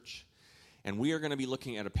And we are going to be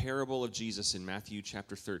looking at a parable of Jesus in Matthew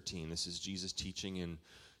chapter 13. This is Jesus teaching, and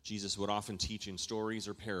Jesus would often teach in stories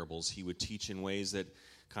or parables. He would teach in ways that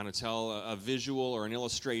kind of tell a visual or an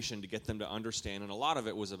illustration to get them to understand. And a lot of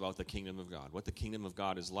it was about the kingdom of God, what the kingdom of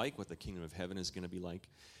God is like, what the kingdom of heaven is going to be like.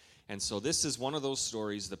 And so this is one of those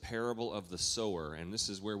stories, the parable of the sower. And this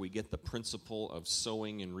is where we get the principle of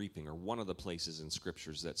sowing and reaping, or one of the places in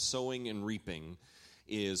scriptures that sowing and reaping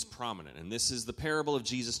is prominent. And this is the parable of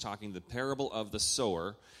Jesus talking, the parable of the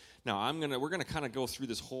sower. Now, we're going to kind of go through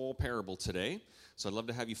this whole parable today. So I'd love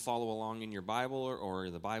to have you follow along in your Bible or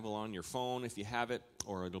the Bible on your phone if you have it,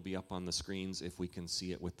 or it'll be up on the screens if we can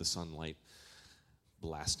see it with the sunlight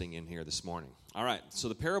blasting in here this morning. All right, so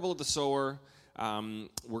the parable of the sower,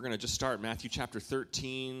 we're going to just start Matthew chapter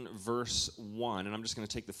 13, verse 1. And I'm just going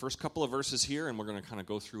to take the first couple of verses here, and we're going to kind of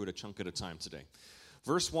go through it a chunk at a time today.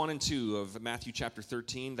 Verse 1 and 2 of Matthew chapter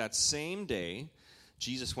 13, that same day,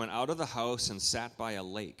 Jesus went out of the house and sat by a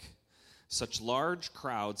lake. Such large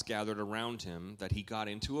crowds gathered around him that he got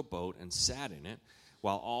into a boat and sat in it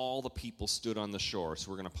while all the people stood on the shore. So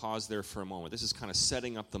we're going to pause there for a moment. This is kind of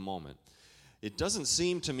setting up the moment. It doesn't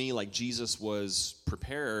seem to me like Jesus was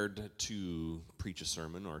prepared to preach a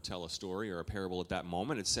sermon or tell a story or a parable at that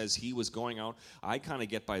moment. It says he was going out. I kind of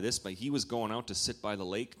get by this, but he was going out to sit by the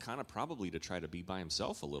lake, kind of probably to try to be by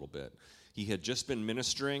himself a little bit. He had just been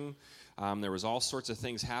ministering. There was all sorts of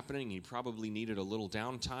things happening. He probably needed a little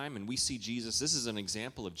downtime. And we see Jesus, this is an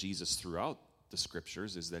example of Jesus throughout the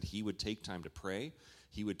scriptures, is that he would take time to pray.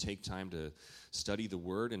 He would take time to study the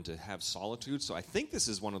word and to have solitude. So I think this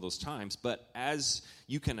is one of those times. But as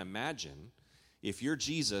you can imagine, if you're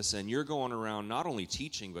Jesus and you're going around not only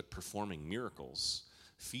teaching but performing miracles,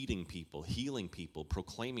 feeding people, healing people,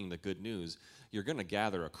 proclaiming the good news, you're going to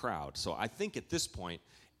gather a crowd. So I think at this point,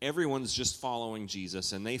 everyone's just following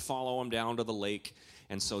Jesus, and they follow him down to the lake.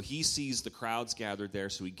 And so he sees the crowds gathered there,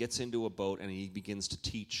 so he gets into a boat, and he begins to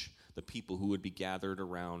teach the people who would be gathered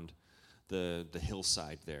around the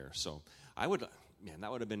hillside there. So that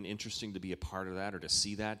would have been interesting to be a part of that or to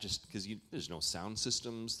see that, just because there's no sound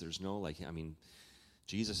systems. There's no,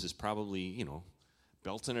 Jesus is probably,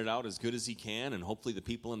 belting it out as good as he can, and hopefully the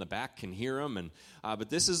people in the back can hear him. But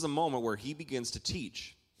this is the moment where he begins to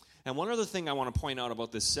teach. And one other thing I want to point out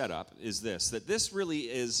about this setup is that this really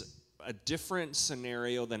is a different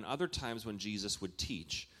scenario than other times when Jesus would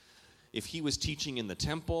teach. If he was teaching in the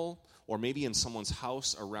temple or maybe in someone's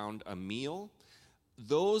house around a meal,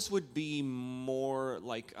 those would be more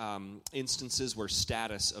like instances where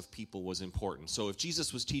status of people was important. So if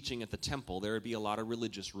Jesus was teaching at the temple, there would be a lot of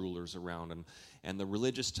religious rulers around, and the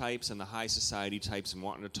religious types and the high society types and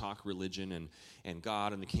wanting to talk religion and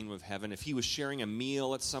God and the kingdom of heaven. If he was sharing a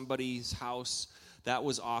meal at somebody's house, that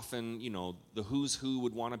was often, the who's who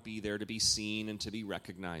would want to be there to be seen and to be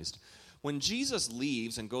recognized. When Jesus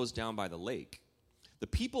leaves and goes down by the lake, the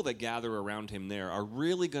people that gather around him there are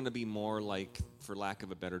really going to be more like, for lack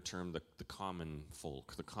of a better term, the common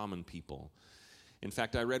folk, the common people. In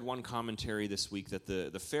fact, I read one commentary this week that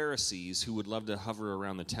the Pharisees, who would love to hover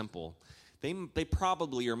around the temple, they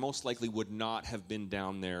probably or most likely would not have been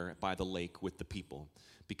down there by the lake with the people,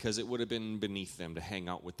 because it would have been beneath them to hang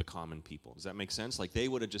out with the common people. Does that make sense? Like, they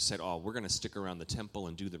would have just said, we're going to stick around the temple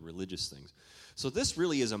and do the religious things. So this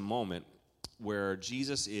really is a moment where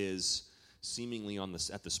Jesus is seemingly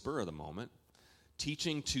at the spur of the moment,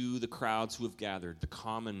 teaching to the crowds who have gathered, the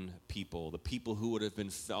common people, the people who would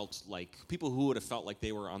have felt like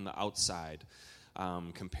they were on the outside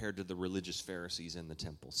compared to the religious Pharisees in the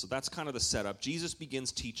temple. So that's kind of the setup. Jesus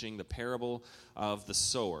begins teaching the parable of the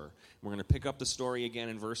sower. We're going to pick up the story again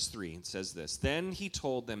in verse 3. It says this: Then he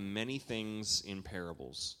told them many things in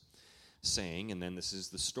parables, saying, and then this is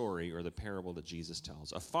the story or the parable that Jesus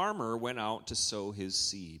tells. A farmer went out to sow his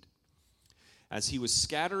seed. As he was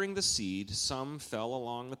scattering the seed, some fell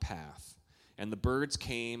along the path, and the birds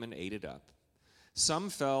came and ate it up. Some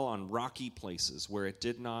fell on rocky places where it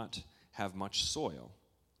did not have much soil.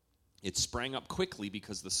 It sprang up quickly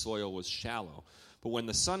because the soil was shallow. But when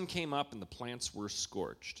the sun came up and the plants were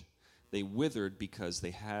scorched, they withered because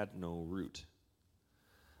they had no root.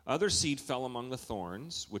 Other seed fell among the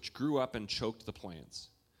thorns, which grew up and choked the plants.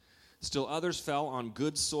 Still others fell on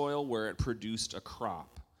good soil where it produced a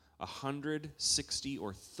crop, 160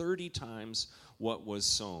 or 30 times what was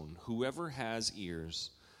sown. Whoever has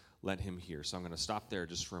ears, let him hear. So I'm going to stop there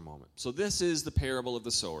just for a moment. So this is the parable of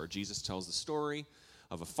the sower. Jesus tells the story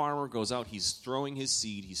of a farmer goes out, he's throwing his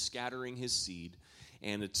seed, he's scattering his seed,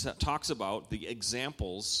 and it talks about the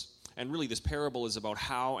examples. And really, this parable is about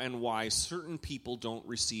how and why certain people don't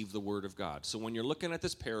receive the word of God. So when you're looking at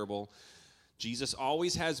this parable, Jesus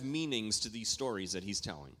always has meanings to these stories that he's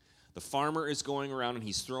telling. The farmer is going around and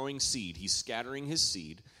he's throwing seed. He's scattering his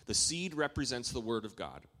seed. The seed represents the Word of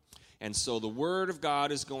God. And so the Word of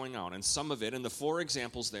God is going out, and some of it, and the 4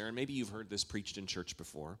 examples there, and maybe you've heard this preached in church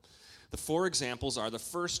before. The 4 examples are the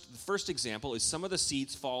first example is some of the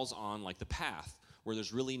seeds falls on like the path where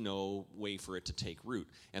there's really no way for it to take root.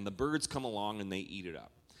 And the birds come along and they eat it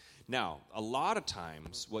up. Now, a lot of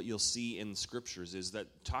times what you'll see in scriptures is that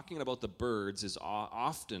talking about the birds is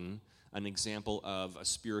often an example of a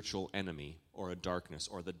spiritual enemy or a darkness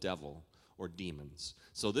or the devil or demons.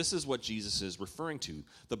 So this is what Jesus is referring to.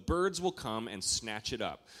 The birds will come and snatch it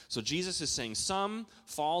up. So Jesus is saying some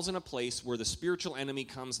falls in a place where the spiritual enemy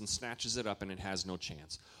comes and snatches it up and it has no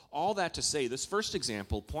chance. All that to say, this first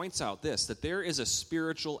example points out this, that there is a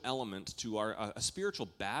spiritual element to a spiritual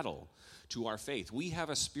battle to our faith. We have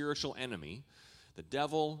a spiritual enemy, the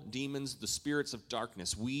devil, demons, the spirits of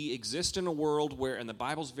darkness. We exist in a world where, and the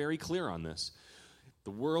Bible's very clear on this,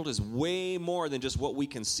 the world is way more than just what we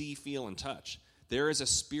can see, feel, and touch. There is a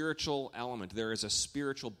spiritual element. There is a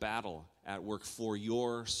spiritual battle at work for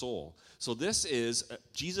your soul. So this is,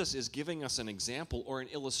 Jesus is giving us an example or an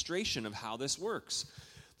illustration of how this works.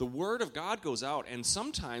 The Word of God goes out, and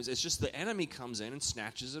sometimes it's just the enemy comes in and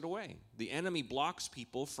snatches it away. The enemy blocks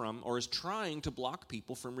people from, or is trying to block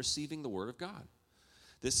people from receiving the Word of God.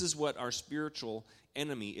 This is what our spiritual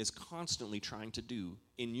enemy is constantly trying to do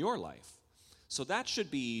in your life. So that should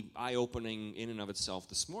be eye-opening in and of itself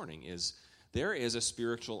this morning, is there is a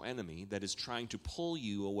spiritual enemy that is trying to pull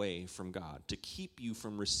you away from God, to keep you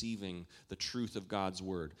from receiving the truth of God's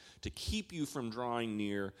word, to keep you from drawing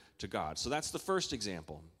near to God. So that's the first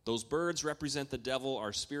example. Those birds represent the devil,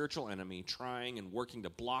 our spiritual enemy, trying and working to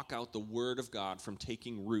block out the word of God from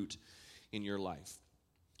taking root in your life.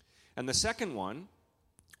 And the second one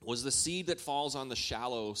was the seed that falls on the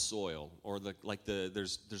shallow soil, or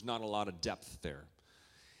there's not a lot of depth there.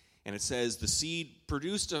 And it says the seed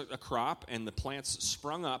produced a crop and the plants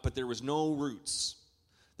sprung up, but there was no roots.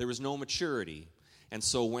 There was no maturity. And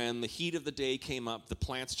so when the heat of the day came up, the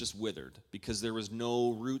plants just withered because there was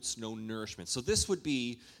no roots, no nourishment. So this would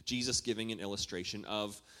be Jesus giving an illustration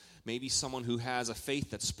of maybe someone who has a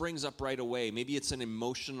faith that springs up right away. Maybe it's an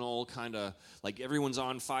emotional kind of, like everyone's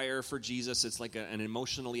on fire for Jesus. It's like an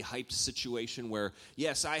emotionally hyped situation where,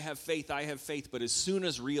 yes, I have faith, but as soon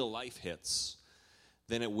as real life hits,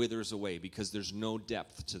 then it withers away because there's no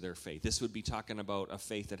depth to their faith. This would be talking about a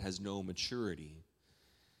faith that has no maturity.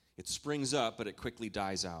 It springs up, but it quickly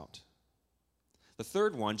dies out. The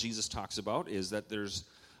third one Jesus talks about is that there's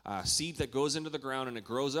a seed that goes into the ground and it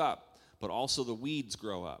grows up, but also the weeds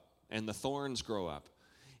grow up and the thorns grow up.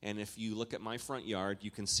 And if you look at my front yard,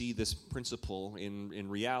 you can see this principle in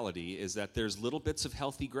reality is that there's little bits of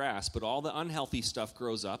healthy grass, but all the unhealthy stuff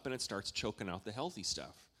grows up and it starts choking out the healthy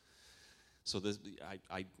stuff. So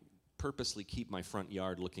I purposely keep my front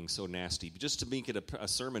yard looking so nasty, just to make it a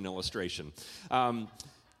sermon illustration.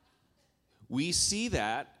 We see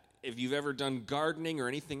that if you've ever done gardening or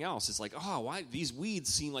anything else. It's like, why these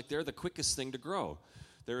weeds seem like they're the quickest thing to grow.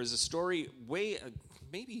 There is a story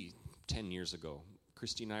maybe 10 years ago.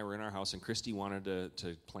 Christy and I were in our house, and Christy wanted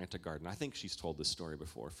to plant a garden. I think she's told this story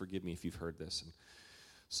before. Forgive me if you've heard this. And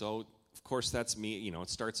so, of course, that's me. It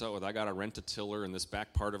starts out with I got to rent a tiller in this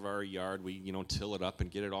back part of our yard. We, till it up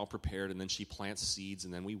and get it all prepared, and then she plants seeds,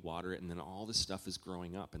 and then we water it, and then all this stuff is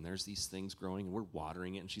growing up, and there's these things growing, and we're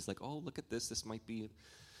watering it, and she's like, oh, look at this. This might be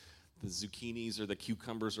the zucchinis or the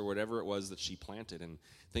cucumbers or whatever it was that she planted, and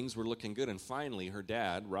things were looking good. And finally, her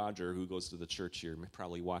dad, Roger, who goes to the church here,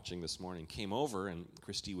 probably watching this morning, came over, and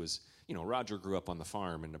Christy was, Roger grew up on the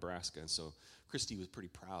farm in Nebraska, and so Christy was pretty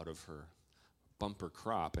proud of her bumper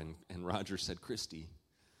crop, and Roger said, Christy,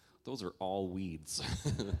 those are all weeds.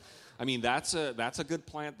 I mean, that's a good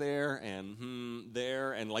plant there, and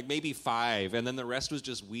there, and like maybe 5, and then the rest was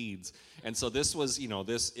just weeds. And so this was,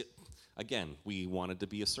 again, we wanted to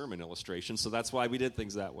be a sermon illustration, so that's why we did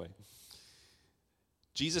things that way.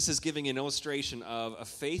 Jesus is giving an illustration of a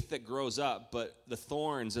faith that grows up, but the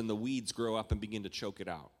thorns and the weeds grow up and begin to choke it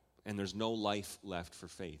out. And there's no life left for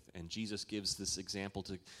faith. And Jesus gives this example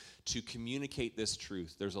to communicate this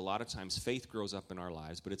truth. There's a lot of times faith grows up in our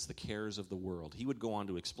lives, but it's the cares of the world. He would go on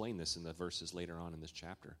to explain this in the verses later on in this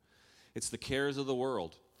chapter. It's the cares of the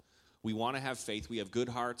world. We want to have faith. We have good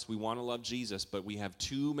hearts. We want to love Jesus, but we have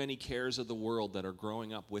too many cares of the world that are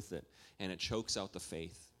growing up with it, and it chokes out the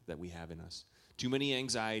faith that we have in us. Too many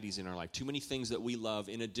anxieties in our life, too many things that we love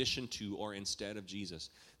in addition to or instead of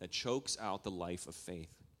Jesus that chokes out the life of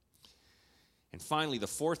faith. And finally, the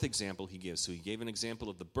fourth example he gives. So he gave an example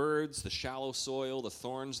of the birds, the shallow soil, the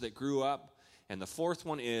thorns that grew up. And the fourth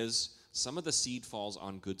one is some of the seed falls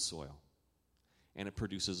on good soil. and it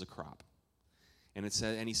produces a crop. And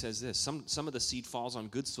he says this, some of the seed falls on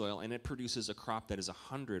good soil, and it produces a crop that is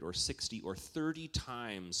 100 or 60 or 30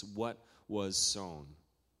 times what was sown.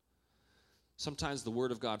 Sometimes the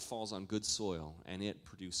word of God falls on good soil, and it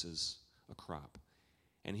produces a crop.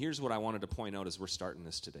 And here's what I wanted to point out as we're starting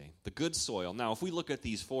this today. The good soil. Now, if we look at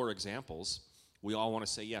these 4 examples, we all want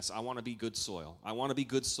to say, yes, I want to be good soil. I want to be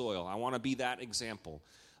good soil. I want to be that example.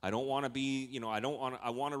 I don't want to be, I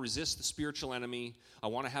want to resist the spiritual enemy. I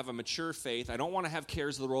want to have a mature faith. I don't want to have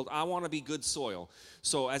cares of the world. I want to be good soil.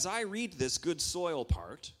 So as I read this good soil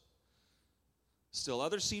part, still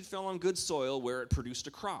other seed fell on good soil where it produced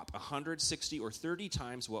a crop, 160 or 30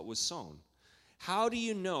 times what was sown. How do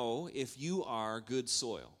you know if you are good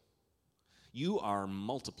soil? You are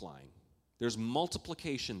multiplying. There's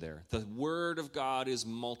multiplication there. The Word of God is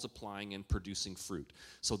multiplying and producing fruit.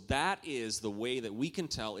 So that is the way that we can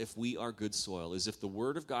tell if we are good soil, is if the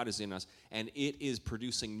Word of God is in us and it is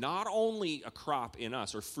producing not only a crop in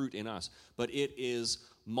us or fruit in us, but it is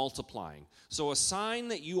multiplying. So a sign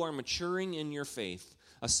that you are maturing in your faith,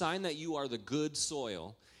 a sign that you are the good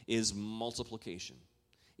soil, is multiplication.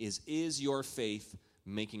 Is your faith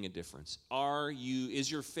making a difference?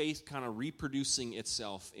 Is your faith kind of reproducing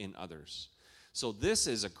itself in others? So this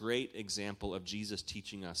is a great example of Jesus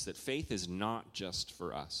teaching us that faith is not just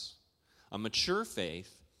for us. A mature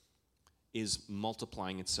faith is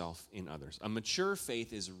multiplying itself in others. A mature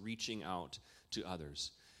faith is reaching out to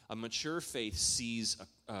others. A mature faith sees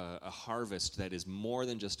a harvest that is more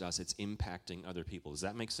than just us. It's impacting other people. Does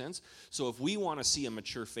that make sense? So if we want to see a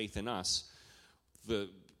mature faith in us,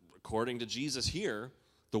 according to Jesus here,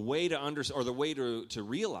 the way to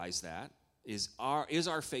realize that is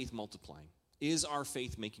our faith multiplying? Is our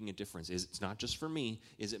faith making a difference? It's not just for me.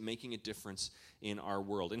 Is it making a difference in our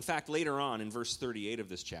world? In fact, later on in verse 38 of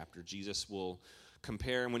this chapter, Jesus will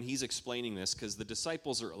compare, and when he's explaining this, because the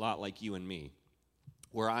disciples are a lot like you and me,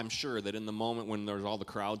 where I'm sure that in the moment when there's all the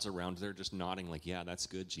crowds around, they're just nodding like, yeah, that's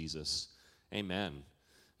good, Jesus. Amen.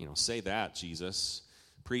 Say that, Jesus.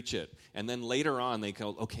 Preach it. And then later on, they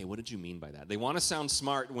go, okay, what did you mean by that? They want to sound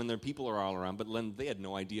smart when their people are all around, but they had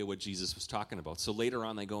no idea what Jesus was talking about. So later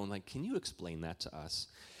on, they go and can you explain that to us?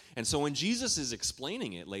 And so when Jesus is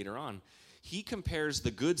explaining it later on, he compares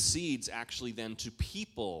the good seeds actually then to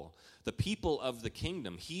people, the people of the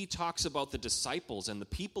kingdom. He talks about the disciples and the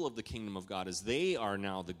people of the kingdom of God as they are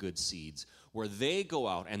now the good seeds, where they go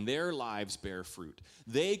out and their lives bear fruit.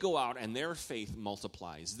 They go out and their faith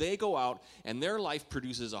multiplies. They go out and their life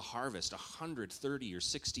produces a harvest 130 or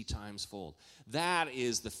 60 times fold. That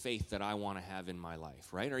is the faith that I want to have in my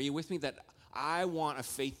life, right? Are you with me? That I want a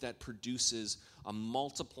faith that produces a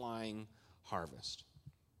multiplying harvest.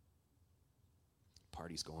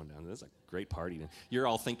 Party's going down. This is a great party. You're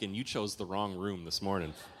all thinking you chose the wrong room this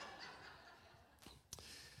morning.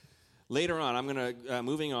 Later on, I'm going to,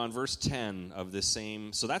 moving on, verse 10 of this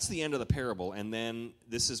same, so that's the end of the parable, and then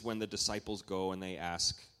this is when the disciples go and they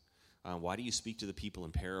ask, why do you speak to the people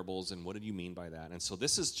in parables, and what did you mean by that? And so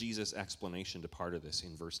this is Jesus' explanation to part of this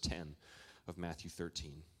in verse 10 of Matthew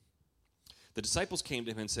 13. The disciples came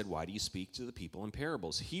to him and said, why do you speak to the people in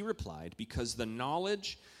parables? He replied, because the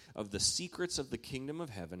knowledge of the secrets of the kingdom of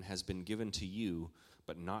heaven has been given to you,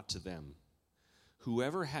 but not to them.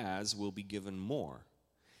 Whoever has will be given more,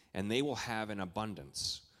 and they will have an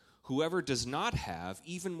abundance. Whoever does not have,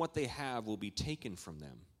 even what they have will be taken from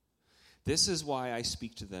them. This is why I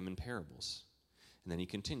speak to them in parables. And then he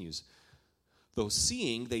continues, though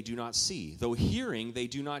seeing they do not see, though hearing they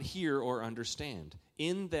do not hear or understand.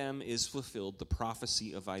 In them is fulfilled the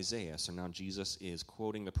prophecy of Isaiah. So now Jesus is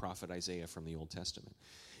quoting the prophet Isaiah from the Old Testament.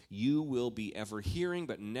 You will be ever hearing,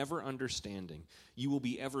 but never understanding. You will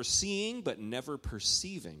be ever seeing, but never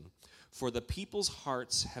perceiving. For the people's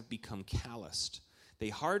hearts have become calloused. They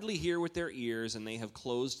hardly hear with their ears, and they have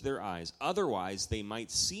closed their eyes. Otherwise, they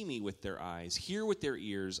might see me with their eyes, hear with their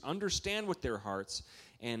ears, understand with their hearts,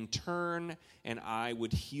 and turn, and I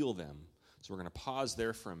would heal them. So we're going to pause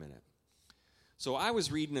there for a minute. So I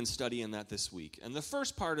was reading and studying that this week. And the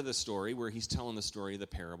first part of the story, where he's telling the story of the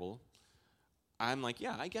parable, I'm like,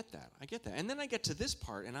 yeah, I get that. And then I get to this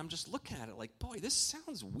part, and I'm just looking at it like, boy, this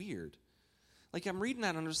sounds weird. Like, I'm reading that,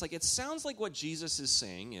 and I'm just like, it sounds like what Jesus is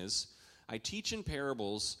saying is, I teach in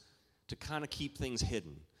parables to kind of keep things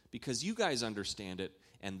hidden, because you guys understand it,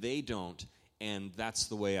 and they don't, and that's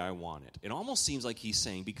the way I want it. It almost seems like he's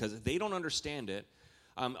saying, because they don't understand it,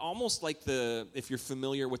 almost like if you're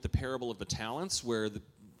familiar with the parable of the talents, where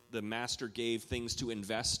the master gave things to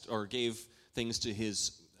invest, or gave things to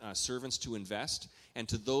his servants to invest, and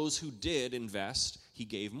to those who did invest, he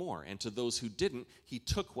gave more, and to those who didn't, he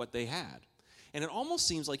took what they had. And it almost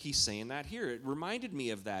seems like he's saying that here. It reminded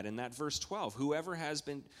me of that in that verse 12. Whoever has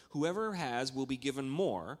will be given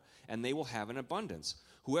more, and they will have an abundance.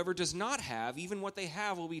 Whoever does not have, even what they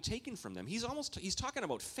have will be taken from them. He's talking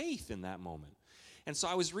about faith in that moment. And so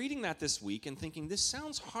I was reading that this week and thinking, this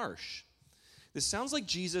sounds harsh. This sounds like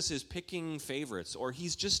Jesus is picking favorites, or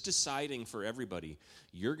he's just deciding for everybody,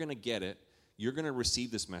 you're going to get it. You're going to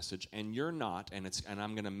receive this message, and you're not, and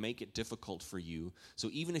I'm going to make it difficult for you. So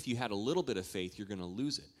even if you had a little bit of faith, you're going to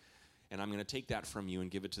lose it. And I'm going to take that from you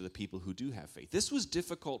and give it to the people who do have faith. This was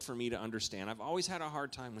difficult for me to understand. I've always had a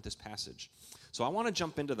hard time with this passage. So I want to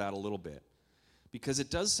jump into that a little bit, because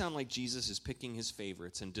it does sound like Jesus is picking his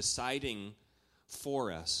favorites and deciding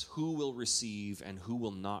for us who will receive and who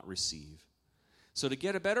will not receive. So to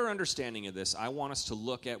get a better understanding of this, I want us to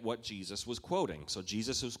look at what Jesus was quoting. So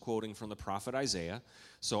Jesus was quoting from the prophet Isaiah.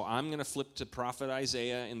 So I'm going to flip to prophet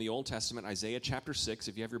Isaiah in the Old Testament, Isaiah chapter 6.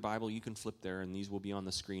 If you have your Bible, you can flip there, and these will be on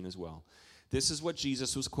the screen as well. This is what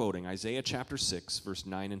Jesus was quoting, Isaiah chapter 6, verse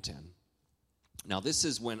 9 and 10. Now, this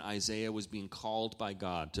is when Isaiah was being called by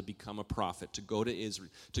God to become a prophet, to go to Israel,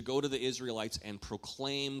 to go to the Israelites and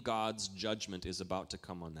proclaim God's judgment is about to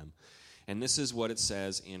come on them. And this is what it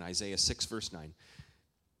says in Isaiah 6, verse 9.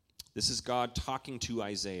 This is God talking to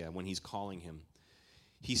Isaiah when he's calling him.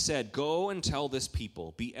 He said, "Go and tell this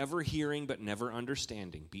people, be ever hearing but never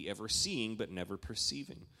understanding, be ever seeing but never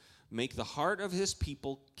perceiving. Make the heart of his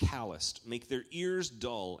people calloused, make their ears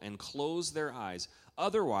dull, and close their eyes.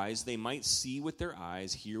 Otherwise they might see with their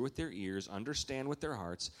eyes, hear with their ears, understand with their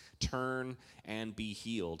hearts, turn and be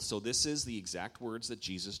healed." So this is the exact words that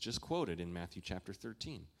Jesus just quoted in Matthew chapter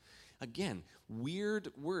 13. Again,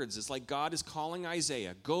 weird words. It's like God is calling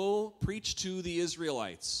Isaiah, go preach to the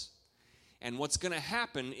Israelites. And what's going to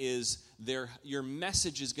happen is your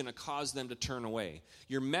message is going to cause them to turn away.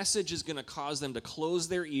 Your message is going to cause them to close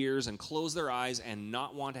their ears and close their eyes and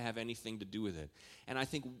not want to have anything to do with it. And I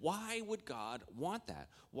think, why would God want that?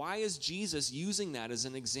 Why is Jesus using that as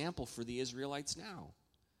an example for the Israelites now?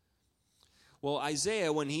 Well,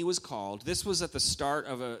 Isaiah, when he was called, this was at the start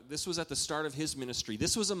of his ministry.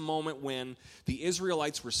 This was a moment when the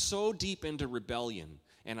Israelites were so deep into rebellion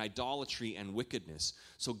and idolatry and wickedness.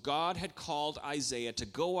 So God had called Isaiah to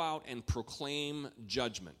go out and proclaim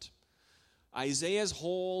judgment. Isaiah's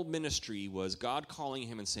whole ministry was God calling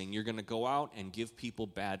him and saying, you're going to go out and give people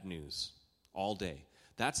bad news all day.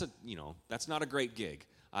 That's not a great gig.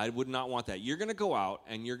 I would not want that. You're going to go out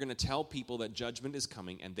and you're going to tell people that judgment is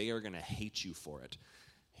coming and they are going to hate you for it.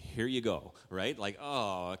 Here you go, right? Like,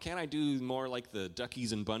 oh, can't I do more like the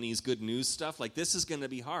Duckies and Bunnies good news stuff? Like, this is going to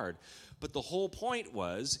be hard. But the whole point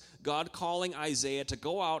was God calling Isaiah to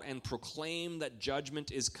go out and proclaim that judgment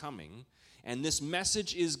is coming, and this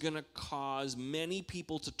message is going to cause many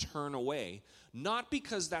people to turn away, not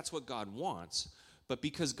because that's what God wants, but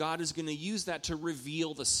because God is going to use that to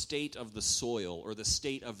reveal the state of the soil or the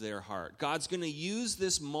state of their heart. God's going to use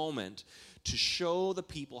this moment to show the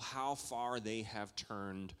people how far they have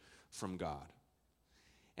turned from God.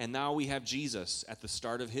 And now we have Jesus at the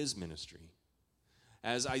start of his ministry.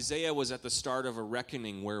 As Isaiah was at the start of a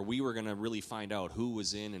reckoning where we were going to really find out who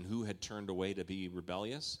was in and who had turned away to be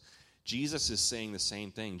rebellious, Jesus is saying the same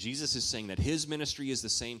thing. Jesus is saying that his ministry is the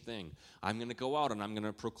same thing. I'm going to go out and I'm going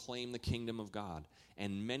to proclaim the kingdom of God.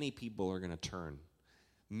 And many people are going to turn.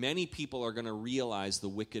 Many people are going to realize the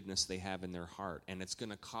wickedness they have in their heart. And it's going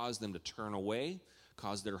to cause them to turn away,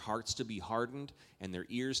 cause their hearts to be hardened, and their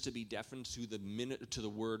ears to be deafened to the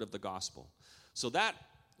word of the gospel. So that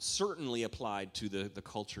certainly applied to the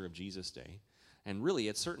culture of Jesus' day. And really,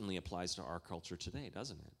 it certainly applies to our culture today,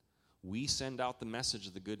 doesn't it? We send out the message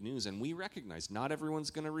of the good news, and we recognize not everyone's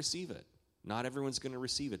going to receive it. Not everyone's going to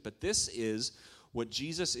receive it. But this is what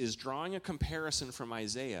Jesus is drawing a comparison from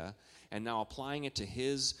Isaiah and now applying it to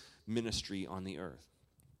his ministry on the earth.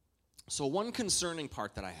 So one concerning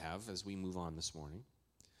part that I have as we move on this morning,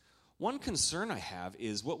 one concern I have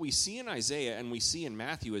is what we see in Isaiah and we see in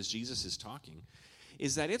Matthew as Jesus is talking,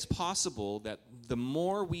 is that it's possible that the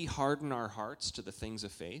more we harden our hearts to the things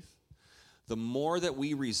of faith, the more that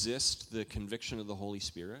we resist the conviction of the Holy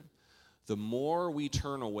Spirit, the more we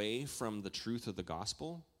turn away from the truth of the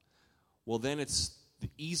gospel, well, then it's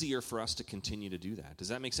easier for us to continue to do that. Does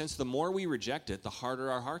that make sense? The more we reject it, the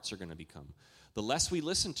harder our hearts are going to become. The less we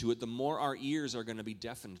listen to it, the more our ears are going to be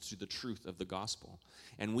deafened to the truth of the gospel.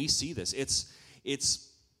 And we see this.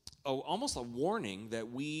 It's almost a warning that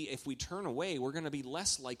if we turn away, we're going to be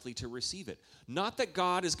less likely to receive it. Not that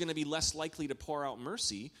God is going to be less likely to pour out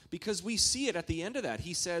mercy, because we see it at the end of that.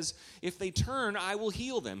 He says, if they turn, I will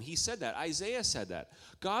heal them. He said that. Isaiah said that.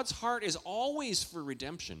 God's heart is always for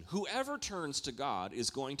redemption. Whoever turns to God is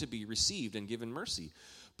going to be received and given mercy.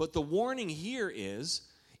 But the warning here is,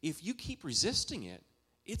 if you keep resisting it,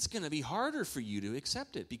 it's going to be harder for you to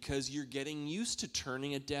accept it, because you're getting used to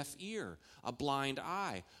turning a deaf ear, a blind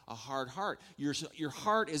eye, a hard heart. Your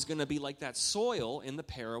heart is going to be like that soil in the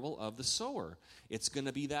parable of the sower. It's going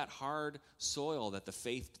to be that hard soil that the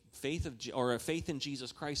faith in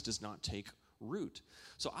Jesus Christ does not take root.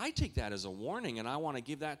 So I take that as a warning, and I want to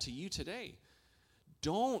give that to you today.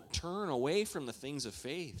 Don't turn away from the things of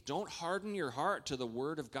faith. Don't harden your heart to the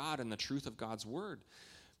Word of God and the truth of God's Word.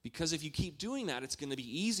 Because if you keep doing that, it's going to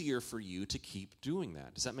be easier for you to keep doing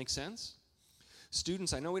that. Does that make sense?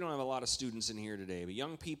 Students, I know we don't have a lot of students in here today, but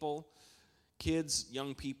young people, kids,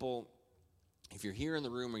 young people, if you're here in the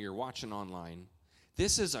room or you're watching online,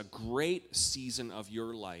 this is a great season of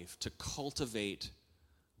your life to cultivate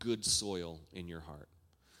good soil in your heart,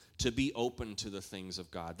 to be open to the things of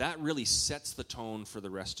God. That really sets the tone for the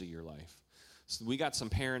rest of your life. So we got some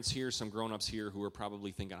parents here, some grown-ups here who are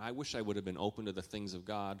probably thinking, I wish I would have been open to the things of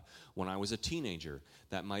God when I was a teenager.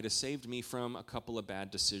 That might have saved me from a couple of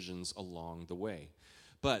bad decisions along the way.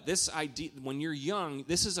 But this idea, when you're young,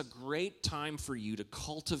 this is a great time for you to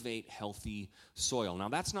cultivate healthy soil. Now,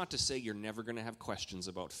 that's not to say you're never going to have questions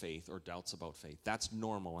about faith or doubts about faith. That's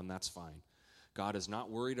normal, and that's fine. God is not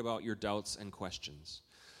worried about your doubts and questions.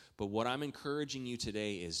 But what I'm encouraging you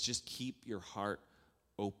today is just keep your heart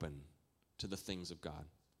open to the things of God.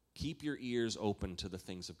 Keep your ears open to the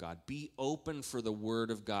things of God. Be open for the Word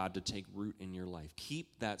of God to take root in your life.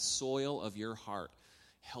 Keep that soil of your heart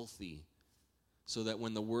healthy so that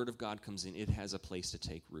when the Word of God comes in, it has a place to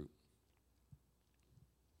take root.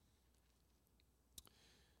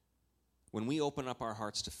 When we open up our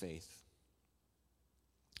hearts to faith,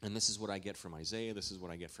 and this is what I get from Isaiah, this is what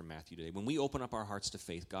I get from Matthew today. When we open up our hearts to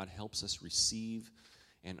faith, God helps us receive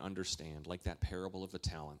and understand, like that parable of the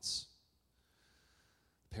talents.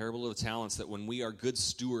 Parable of the talents, that when we are good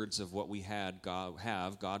stewards of what we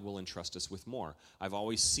God will entrust us with more. I've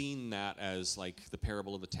always seen that as like the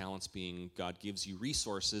parable of the talents being God gives you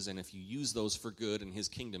resources, and if you use those for good in His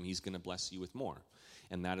kingdom, He's going to bless you with more.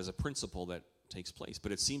 And that is a principle that takes place.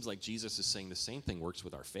 But it seems like Jesus is saying the same thing works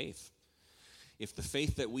with our faith. If the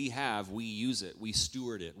faith that we have, we use it, we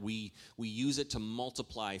steward it, we use it to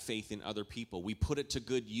multiply faith in other people, we put it to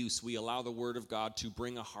good use, we allow the Word of God to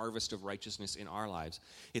bring a harvest of righteousness in our lives.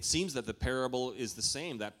 It seems that the parable is the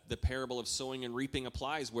same, that the parable of sowing and reaping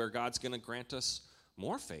applies, where God's going to grant us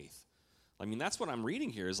more faith. I mean, that's what I'm reading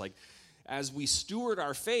here, is like, as we steward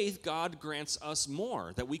our faith, God grants us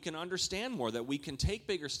more, that we can understand more, that we can take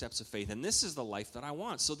bigger steps of faith, and this is the life that I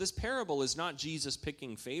want. So this parable is not Jesus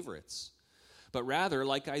picking favorites, but rather,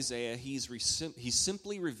 like Isaiah, he's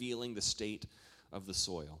simply revealing the state of the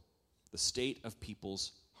soil, the state of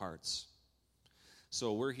people's hearts.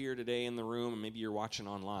 So we're here today in the room, and maybe you're watching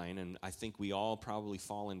online, and I think we all probably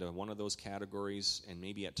fall into one of those categories, and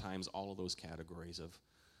maybe at times all of those categories of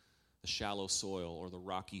the shallow soil or the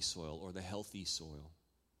rocky soil or the healthy soil.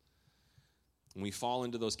 And we fall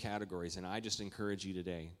into those categories, and I just encourage you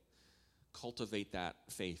today, cultivate that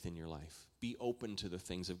faith in your life. Be open to the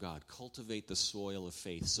things of God. Cultivate the soil of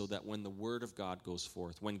faith so that when the Word of God goes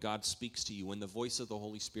forth, when God speaks to you, when the voice of the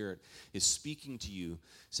Holy Spirit is speaking to you,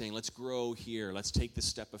 saying, let's grow here, let's take this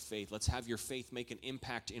step of faith, let's have your faith make an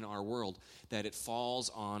impact in our world, that it falls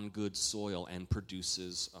on good soil and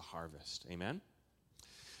produces a harvest. Amen?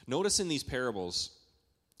 Notice in these parables,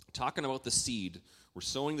 talking about the seed, we're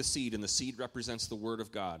sowing the seed, and the seed represents the Word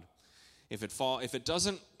of God. If it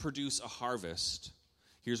doesn't produce a harvest,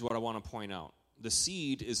 here's what I want to point out. The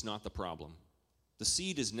seed is not the problem. The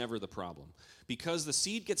seed is never the problem. Because the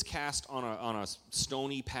seed gets cast on a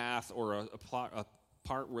stony path or a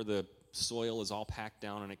part where the soil is all packed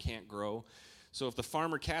down and it can't grow. So if the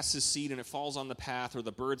farmer casts his seed and it falls on the path, or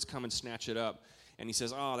the birds come and snatch it up, and he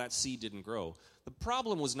says, oh, that seed didn't grow. The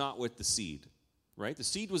problem was not with the seed, right? The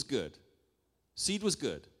seed was good. Seed was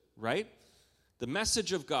good, right? The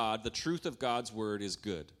message of God, the truth of God's word is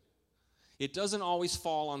good. It doesn't always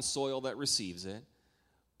fall on soil that receives it,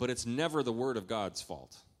 but it's never the word of God's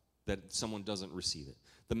fault that someone doesn't receive it.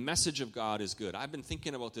 The message of God is good. I've been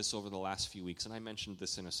thinking about this over the last few weeks, and I mentioned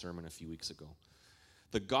this in a sermon a few weeks ago.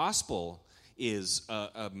 The gospel is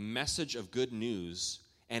a message of good news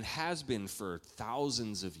and has been for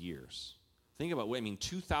thousands of years. Think about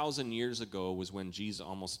 2,000 years ago was when Jesus,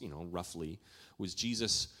 almost, roughly, was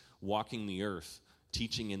Jesus walking the earth,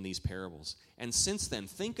 teaching in these parables. And since then,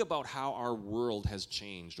 think about how our world has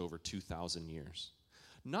changed over 2,000 years.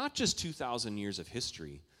 Not just 2,000 years of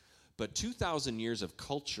history, but 2,000 years of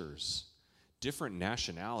cultures, different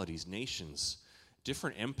nationalities, nations,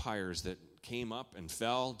 different empires that came up and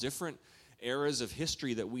fell, different eras of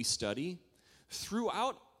history that we study.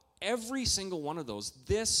 Throughout every single one of those,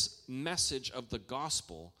 this message of the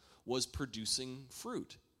gospel was producing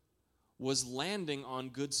fruit, was landing on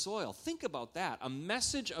good soil. Think about that. A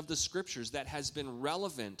message of the scriptures that has been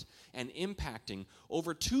relevant and impacting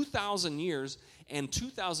over 2,000 years, and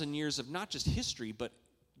 2,000 years of not just history, but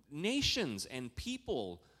nations and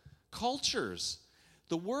people, cultures.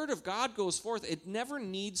 The word of God goes forth. It never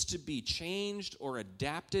needs to be changed or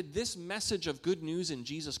adapted. This message of good news in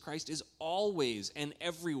Jesus Christ is always and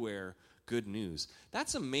everywhere good news.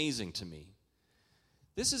 That's amazing to me.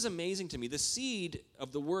 This is amazing to me. The seed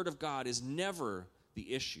of the Word of God is never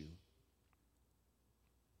the issue.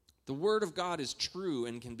 The Word of God is true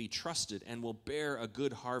and can be trusted and will bear a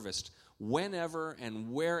good harvest whenever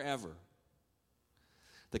and wherever.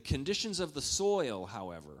 The conditions of the soil,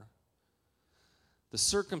 however, the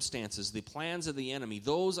circumstances, the plans of the enemy,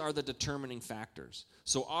 those are the determining factors.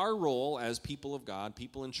 So our role as people of God,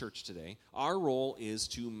 people in church today, our role is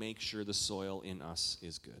to make sure the soil in us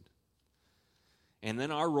is good. And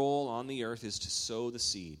then our role on the earth is to sow the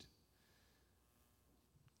seed,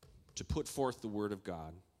 to put forth the word of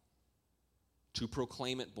God, to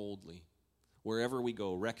proclaim it boldly wherever we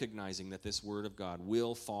go, recognizing that this word of God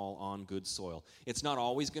will fall on good soil. It's not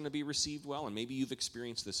always going to be received well, and maybe you've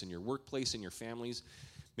experienced this in your workplace, in your families.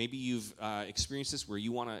 Maybe you've experienced this where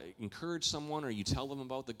you want to encourage someone, or you tell them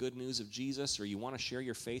about the good news of Jesus, or you want to share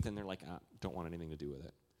your faith, and they're like, don't want anything to do with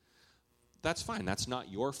it. That's fine. That's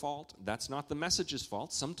not your fault. That's not the message's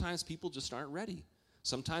fault. Sometimes people just aren't ready.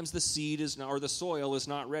 Sometimes the seed is not, or the soil is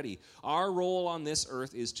not ready. Our role on this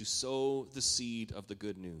earth is to sow the seed of the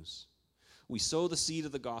good news. We sow the seed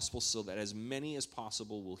of the gospel so that as many as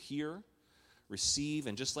possible will hear, receive,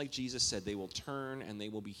 and just like Jesus said, they will turn and they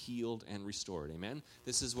will be healed and restored. Amen?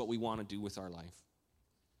 This is what we want to do with our life.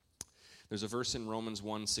 There's a verse in Romans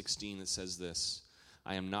 1:16 that says this: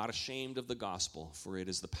 I am not ashamed of the gospel, for it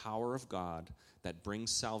is the power of God that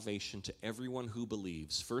brings salvation to everyone who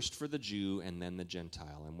believes, first for the Jew and then the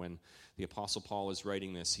Gentile. And when the Apostle Paul is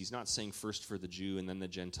writing this, he's not saying first for the Jew and then the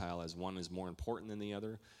Gentile as one is more important than the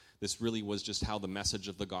other. This really was just how the message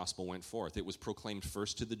of the gospel went forth. It was proclaimed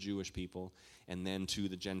first to the Jewish people and then to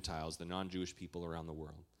the Gentiles, the non-Jewish people around the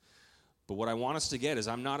world. But what I want us to get is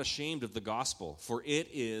I'm not ashamed of the gospel, for it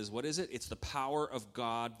is, what is it? It's the power of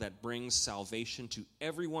God that brings salvation to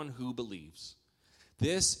everyone who believes.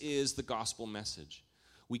 This is the gospel message.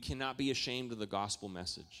 We cannot be ashamed of the gospel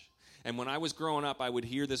message. And when I was growing up, I would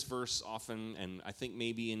hear this verse often, and I think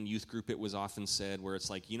maybe in youth group it was often said, where it's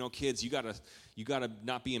like, kids, you gotta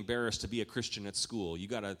not be embarrassed to be a Christian at school. You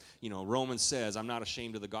gotta, Romans says, I'm not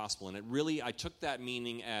ashamed of the gospel. And it really, I took that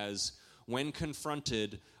meaning as, when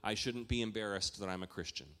confronted, I shouldn't be embarrassed that I'm a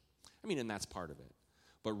Christian. And that's part of it.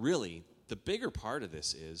 But really, the bigger part of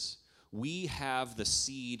this is we have the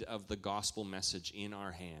seed of the gospel message in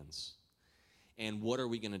our hands. And what are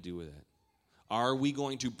we going to do with it? Are we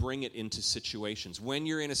going to bring it into situations? When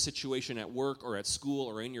you're in a situation at work or at school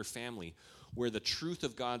or in your family where the truth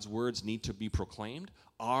of God's words need to be proclaimed,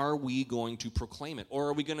 are we going to proclaim it? Or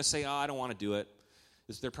are we going to say, I don't want to do it?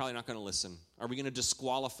 They're probably not going to listen. Are we going to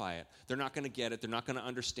disqualify it? They're not going to get it. They're not going to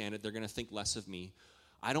understand it. They're going to think less of me.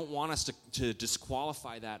 I don't want us to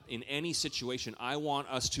disqualify that in any situation. I want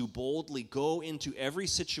us to boldly go into every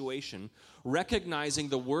situation, recognizing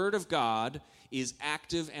the Word of God is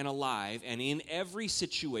active and alive, and in every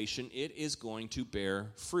situation, it is going to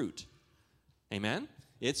bear fruit. Amen?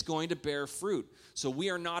 It's going to bear fruit. So we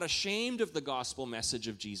are not ashamed of the gospel message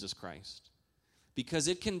of Jesus Christ, because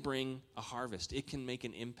it can bring a harvest. It can make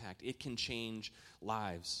an impact. It can change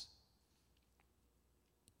lives.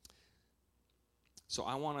 So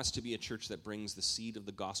I want us to be a church that brings the seed of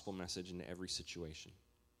the gospel message into every situation.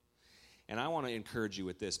 And I want to encourage you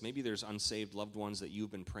with this. Maybe there's unsaved loved ones that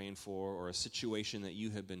you've been praying for, or a situation that you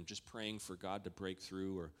have been just praying for God to break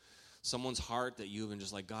through, or someone's heart that you've been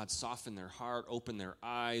just like, God, soften their heart, open their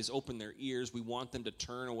eyes, open their ears. We want them to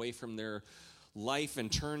turn away from their life and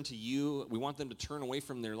turn to you. We want them to turn away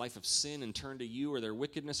from their life of sin and turn to you, or their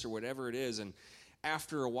wickedness, or whatever it is. And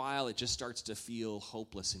after a while, it just starts to feel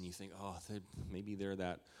hopeless, and you think, maybe they're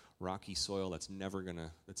that rocky soil that's never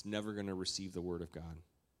gonna receive the word of God.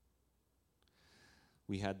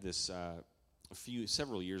 We had this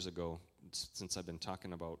several years ago, since I've been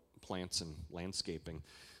talking about plants and landscaping,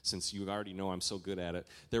 since you already know I'm so good at it.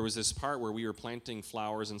 There was this part where we were planting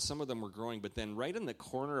flowers, and some of them were growing, but then right in the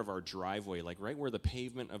corner of our driveway, like right where the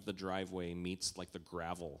pavement of the driveway meets like the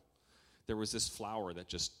gravel, there was this flower that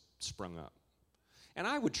just sprung up. And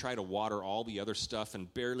I would try to water all the other stuff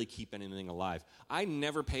and barely keep anything alive. I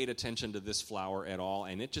never paid attention to this flower at all,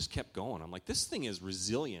 and it just kept going. I'm like, this thing is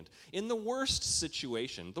resilient. In the worst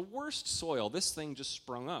situation, the worst soil, this thing just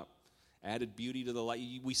sprung up, added beauty to the light.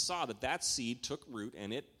 We saw that seed took root,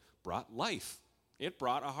 and it brought life. It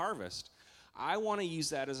brought a harvest. I want to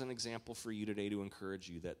use that as an example for you today to encourage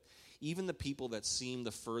you that even the people that seem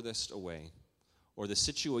the furthest away, or the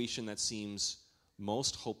situation that seems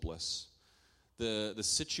most hopeless, the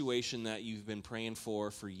situation that you've been praying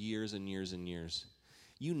for years and years and years,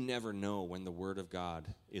 you never know when the Word of God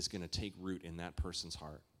is going to take root in that person's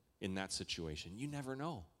heart, in that situation. You never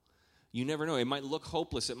know. You never know. It might look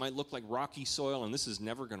hopeless. It might look like rocky soil, and this is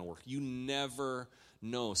never going to work. You never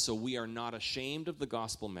know. So we are not ashamed of the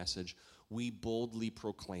gospel message. We boldly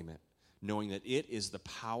proclaim it, knowing that it is the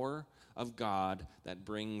power of God that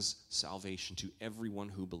brings salvation to everyone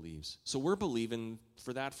who believes. So we're believing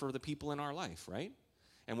for that for the people in our life, right?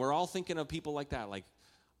 And we're all thinking of people like that, like,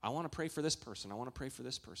 I want to pray for this person. I want to pray for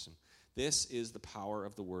this person. This is the power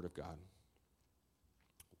of the Word of God.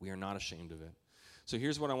 We are not ashamed of it. So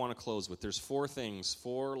here's what I want to close with. There's 4 things,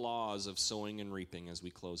 4 laws of sowing and reaping as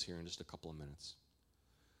we close here in just a couple of minutes.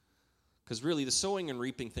 Because really, the sowing and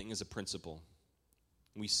reaping thing is a principle.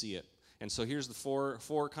 We see it. And so here's the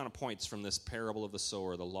four kind of points from this parable of the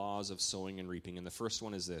sower, the laws of sowing and reaping. And the first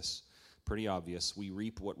one is this, pretty obvious. We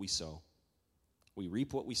reap what we sow. We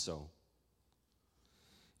reap what we sow.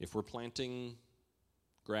 If we're planting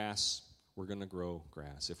grass, we're going to grow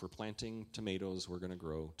grass. If we're planting tomatoes, we're going to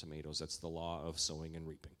grow tomatoes. That's the law of sowing and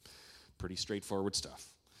reaping. Pretty straightforward stuff.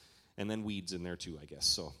 And then weeds in there too, I guess,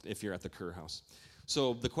 so if you're at the Kerr house.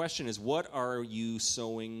 So the question is, what are you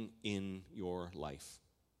sowing in your life?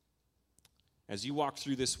 As you walk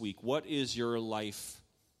through this week, what is your life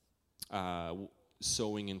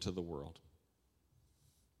sowing into the world?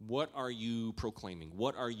 What are you proclaiming?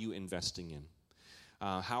 What are you investing in?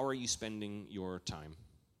 How are you spending your time?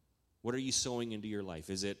 What are you sowing into your life?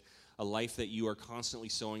 Is it a life that you are constantly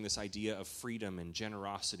sowing this idea of freedom and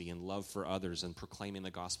generosity and love for others and proclaiming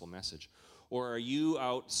the gospel message? Or are you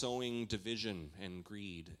out sowing division and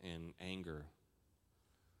greed and anger,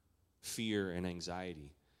 fear and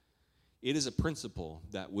anxiety? It is a principle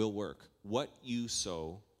that will work. What you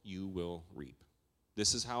sow, you will reap.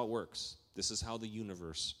 This is how it works. This is how the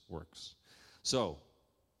universe works. So,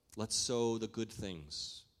 let's sow the good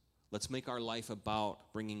things. Let's make our life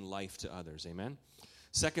about bringing life to others. Amen?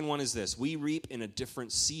 Second one is this. We reap in a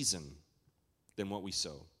different season than what we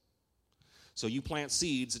sow. So you plant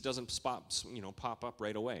seeds, it doesn't pop up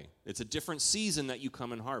right away. It's a different season that you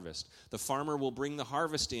come and harvest. The farmer will bring the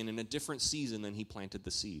harvest in a different season than he planted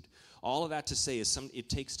the seed. All of that to say is it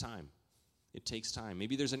takes time. It takes time.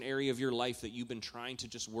 Maybe there's an area of your life that you've been trying to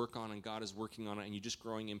just work on and God is working on it and you're just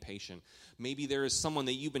growing impatient. Maybe there is someone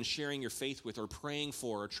that you've been sharing your faith with or praying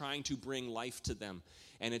for or trying to bring life to them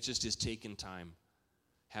and it just is taking time.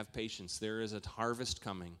 Have patience. There is a harvest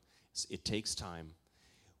coming. It takes time.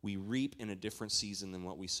 We reap in a different season than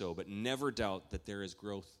what we sow, but never doubt that there is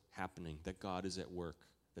growth happening, that God is at work,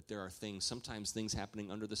 that there are sometimes things happening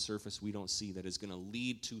under the surface we don't see that is going to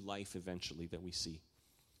lead to life eventually that we see.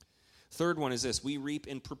 Third one is this. We reap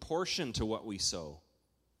in proportion to what we sow.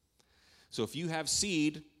 So if you have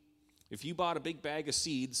seed, if you bought a big bag of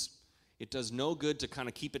seeds, it does no good to kind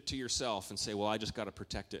of keep it to yourself and say, well, I just got to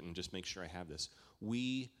protect it and just make sure I have this.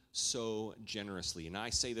 We sow generously. And I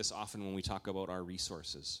say this often when we talk about our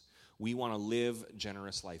resources. We want to live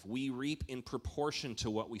generous life. We reap in proportion to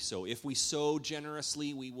what we sow. If we sow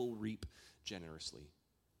generously, we will reap generously.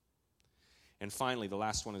 And finally, the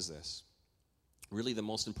last one is this. Really, the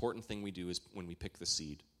most important thing we do is when we pick the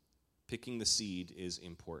seed. Picking the seed is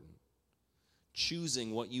important.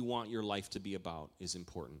 Choosing what you want your life to be about is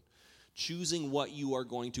important. Choosing what you are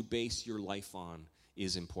going to base your life on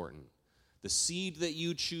is important. The seed that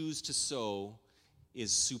you choose to sow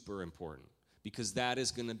is super important because that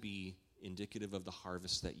is going to be indicative of the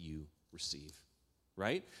harvest that you receive,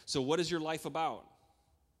 right? So what is your life about?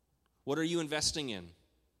 What are you investing in?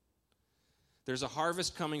 There's a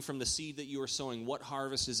harvest coming from the seed that you are sowing. What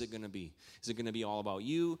harvest is it going to be? Is it going to be all about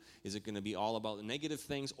you? Is it going to be all about the negative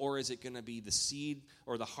things? Or is it going to be the seed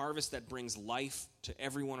or the harvest that brings life to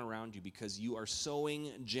everyone around you because you are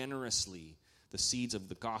sowing generously the seeds of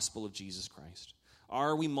the gospel of Jesus Christ?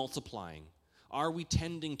 Are we multiplying? Are we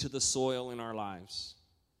tending to the soil in our lives?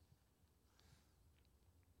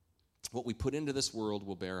 what we put into this world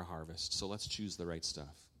will bear a harvest, so let's choose the right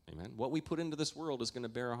stuff. Amen. What we put into this world is going to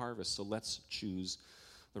bear a harvest, so let's choose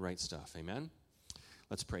the right stuff. Amen.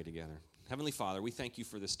 Let's pray together. Heavenly Father, we thank you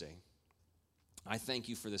for this day. I thank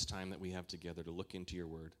you for this time that we have together to look into your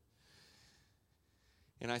word.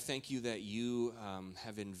 And I thank you that you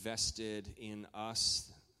have invested in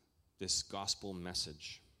us this gospel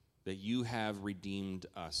message, that you have redeemed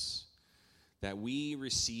us, that we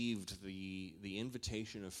received the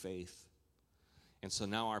invitation of faith. And so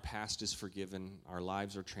now our past is forgiven, our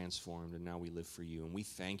lives are transformed, and now we live for you. And we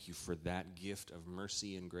thank you for that gift of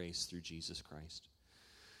mercy and grace through Jesus Christ.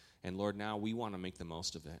 And Lord, now we want to make the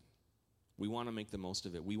most of it. We want to make the most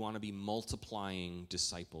of it. We want to be multiplying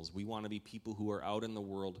disciples. We want to be people who are out in the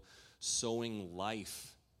world sowing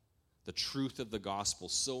life, the truth of the gospel,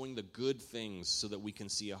 sowing the good things so that we can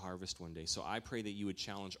see a harvest one day. So I pray that you would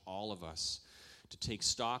challenge all of us to take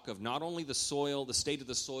stock of not only the soil, the state of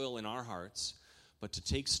the soil in our hearts, but to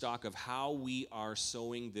take stock of how we are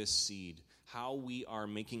sowing this seed, how we are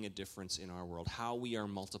making a difference in our world, how we are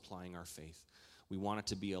multiplying our faith. We want it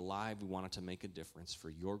to be alive. We want it to make a difference for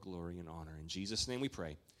your glory and honor. In Jesus' name we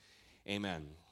pray. Amen.